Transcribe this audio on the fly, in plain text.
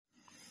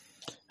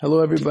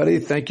Hello, everybody.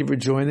 Thank you for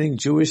joining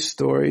Jewish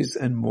Stories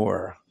and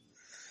More.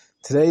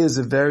 Today is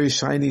a very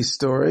shiny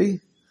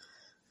story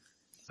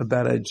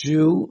about a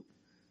Jew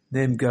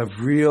named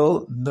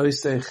Gavriel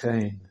Nosei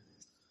Chain.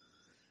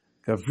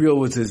 Gavriel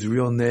was his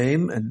real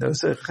name, and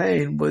Nosei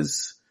Chain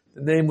was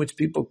the name which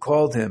people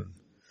called him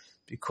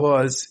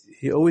because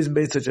he always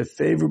made such a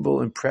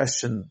favorable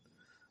impression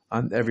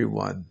on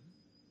everyone.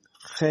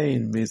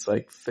 Chain means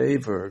like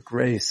favor,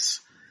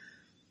 grace.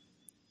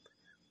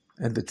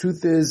 And the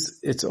truth is,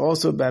 it's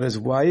also about his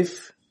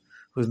wife,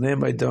 whose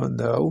name I don't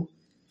know,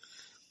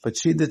 but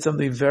she did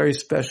something very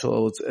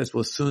special, as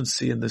we'll soon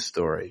see in this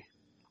story.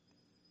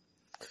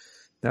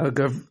 Now,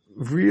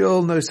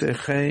 Gavriel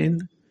Nosei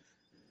Chain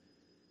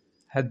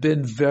had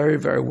been very,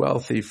 very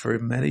wealthy for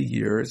many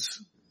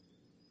years,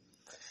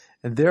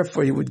 and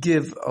therefore he would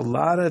give a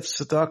lot of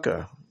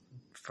tzedokah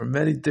for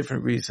many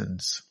different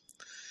reasons.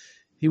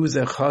 He was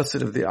a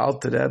chassid of the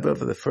Alter Rebbe, of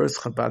the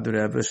first Chabad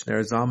Rebbe,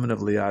 Shner Zalman of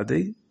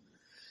Liadi.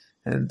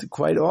 And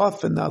quite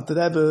often, the Alter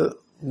Rebbe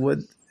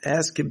would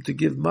ask him to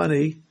give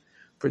money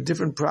for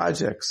different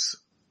projects,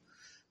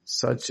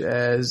 such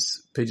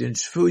as Pidyon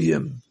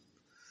Shvuyim,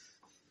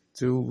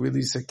 to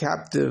release a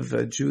captive,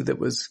 a Jew that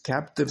was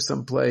captive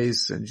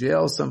someplace, in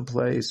jail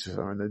someplace,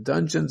 or in a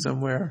dungeon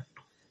somewhere,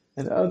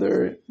 and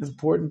other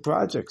important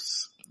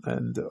projects.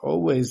 And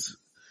always,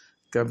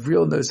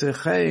 Gavriel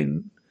Nosei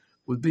Chain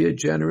would be a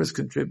generous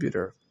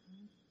contributor.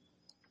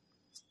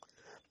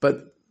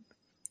 But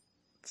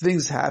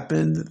things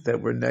happened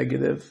that were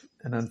negative,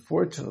 and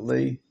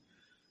unfortunately,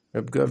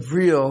 Reb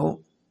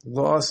Gavriel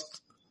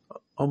lost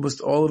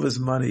almost all of his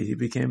money. He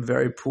became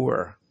very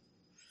poor.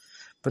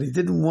 But he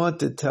didn't want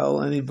to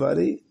tell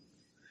anybody,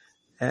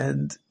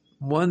 and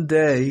one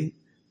day,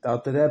 the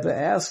Alter Rebbe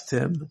asked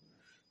him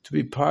to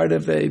be part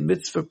of a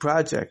mitzvah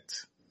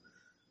project,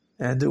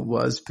 and it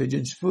was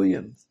Pidyon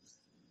Shvuyim,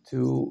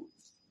 to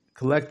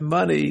collect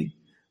money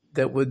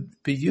that would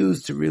be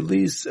used to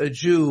release a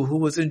Jew who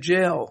was in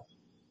jail,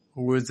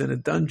 who was in a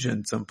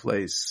dungeon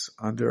someplace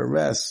under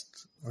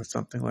arrest or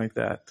something like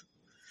that.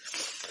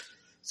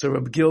 So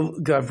Rabbi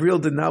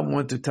Gavriel did not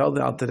want to tell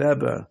the Alter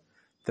Rebbe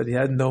that he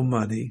had no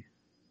money.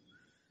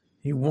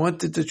 He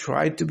wanted to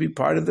try to be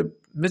part of the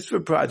mitzvah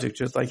project,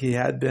 just like he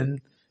had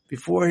been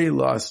before he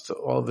lost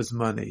all of his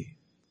money.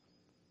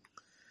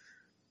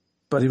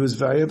 But he was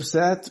very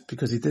upset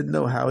because he didn't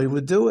know how he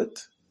would do it.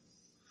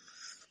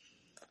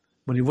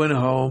 When he went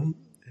home,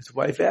 his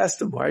wife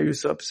asked him, "Why are you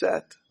so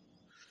upset?"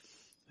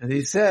 And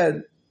he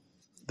said,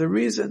 the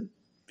reason,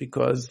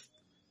 because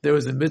there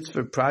was a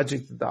mitzvah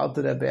project that the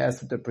Alter Rebbe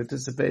asked him to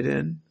participate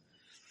in.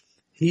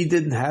 He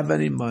didn't have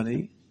any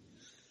money,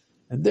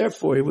 and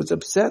therefore he was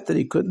upset that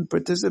he couldn't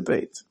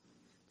participate.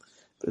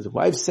 But his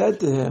wife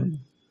said to him,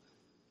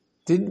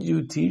 "Didn't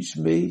you teach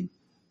me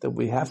that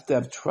we have to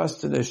have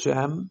trust in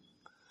Hashem,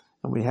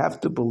 and we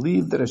have to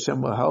believe that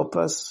Hashem will help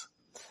us?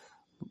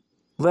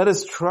 Let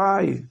us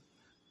try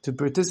to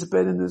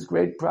participate in this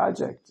great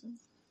project."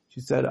 She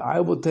said,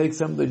 "I will take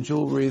some of the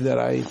jewelry that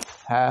I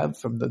have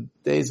from the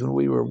days when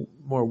we were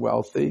more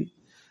wealthy,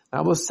 and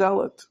I will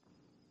sell it."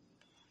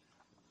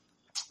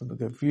 But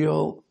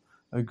Gavriel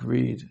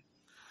agreed.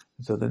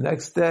 So the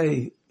next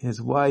day,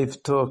 his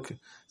wife took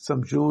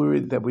some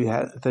jewelry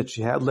that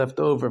she had left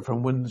over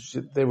from when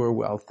they were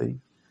wealthy,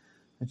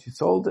 and she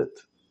sold it.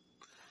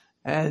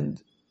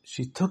 And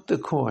she took the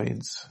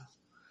coins,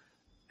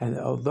 and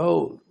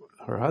although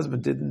her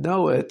husband didn't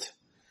know it,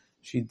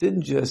 she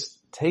didn't just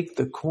take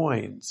the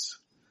coins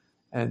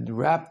and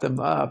wrap them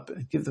up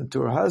and give them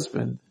to her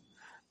husband,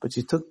 but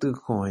she took the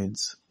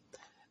coins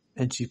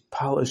and she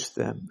polished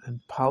them and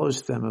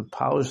polished them and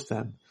polished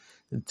them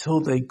until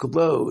they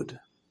glowed.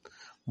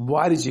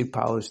 Why did she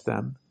polish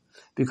them?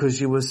 Because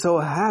she was so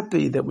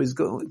happy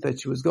that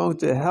she was going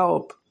to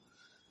help,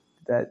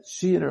 that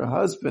she and her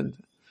husband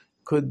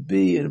could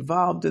be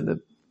involved in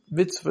the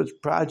mitzvah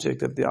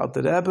project of the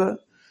Alter Rebbe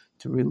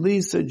to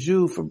release a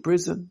Jew from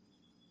prison.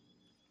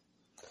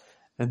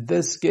 And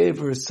this gave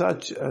her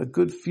such a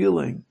good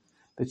feeling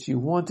that she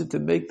wanted to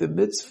make the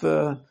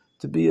mitzvah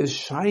to be as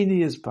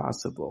shiny as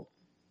possible.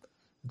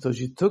 And so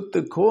she took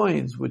the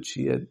coins which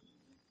she had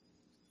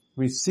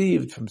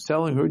received from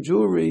selling her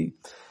jewelry,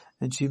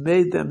 and she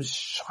made them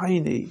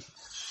shiny,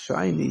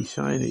 shiny,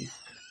 shiny.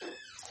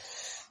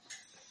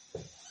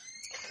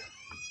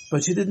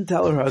 But she didn't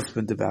tell her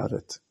husband about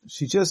it.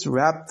 She just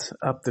wrapped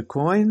up the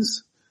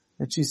coins,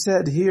 and she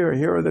said, here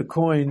are the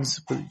coins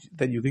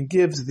that you can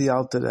give to the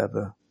Alter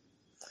Rebbe.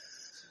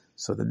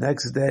 So the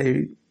next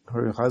day,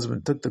 her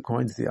husband took the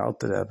coins to the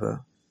Alter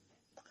Rebbe,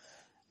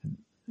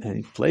 and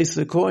he placed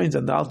the coins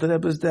on the Alter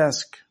Rebbe's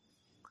desk.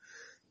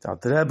 The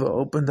Alter Rebbe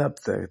opened up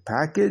the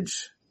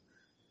package,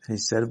 and he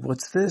said,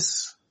 "What's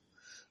this?"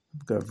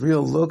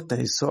 Gavriel looked,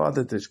 and he saw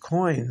that the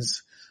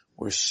coins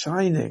were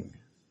shining.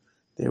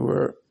 They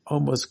were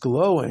almost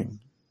glowing.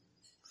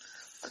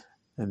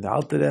 And the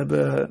Alter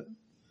Rebbe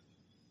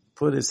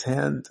put his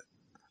hand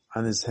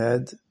on his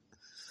head,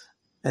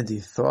 and he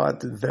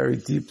thought very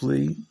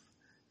deeply.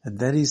 And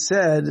then he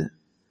said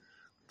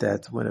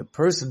that when a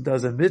person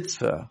does a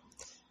mitzvah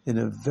in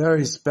a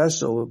very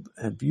special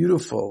and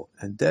beautiful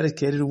and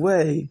dedicated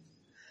way,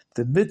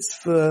 the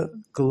mitzvah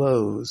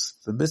glows,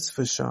 the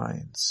mitzvah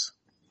shines.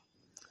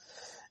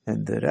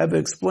 And the Rebbe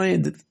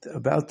explained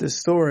about this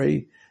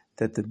story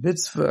that the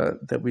mitzvah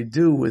that we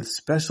do with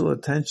special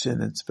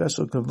attention and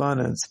special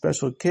kavanah and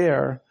special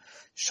care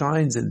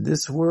shines in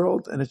this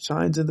world and it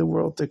shines in the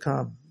world to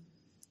come.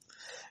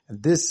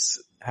 And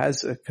this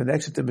has a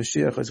connection to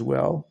Mashiach as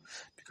well,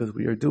 because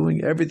we are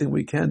doing everything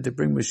we can to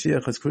bring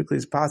Mashiach as quickly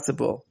as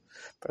possible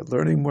by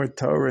learning more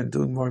Torah and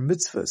doing more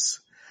mitzvahs.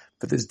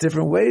 But there's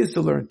different ways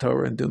to learn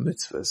Torah and do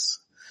mitzvahs.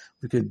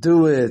 We could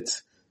do it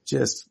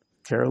just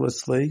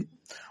carelessly,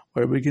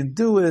 or we can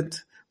do it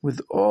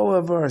with all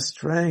of our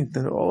strength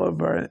and all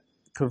of our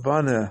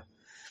kavanah,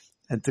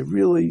 and to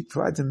really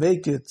try to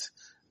make it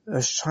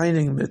a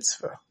shining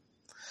mitzvah.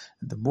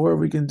 And the more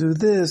we can do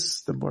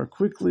this, the more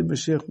quickly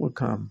Mashiach will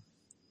come.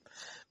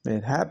 May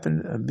it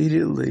happen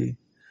immediately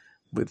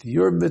with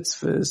your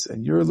mitzvahs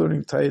and your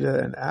learning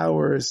Torah and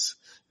ours,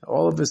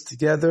 all of us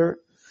together.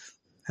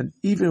 And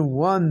even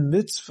one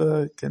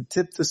mitzvah can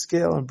tip the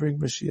scale and bring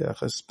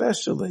Mashiach,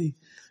 especially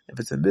if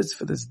it's a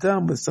mitzvah that's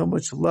done with so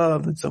much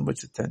love and so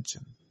much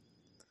attention.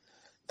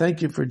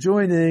 Thank you for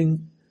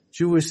joining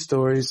Jewish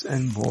Stories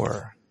and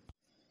More.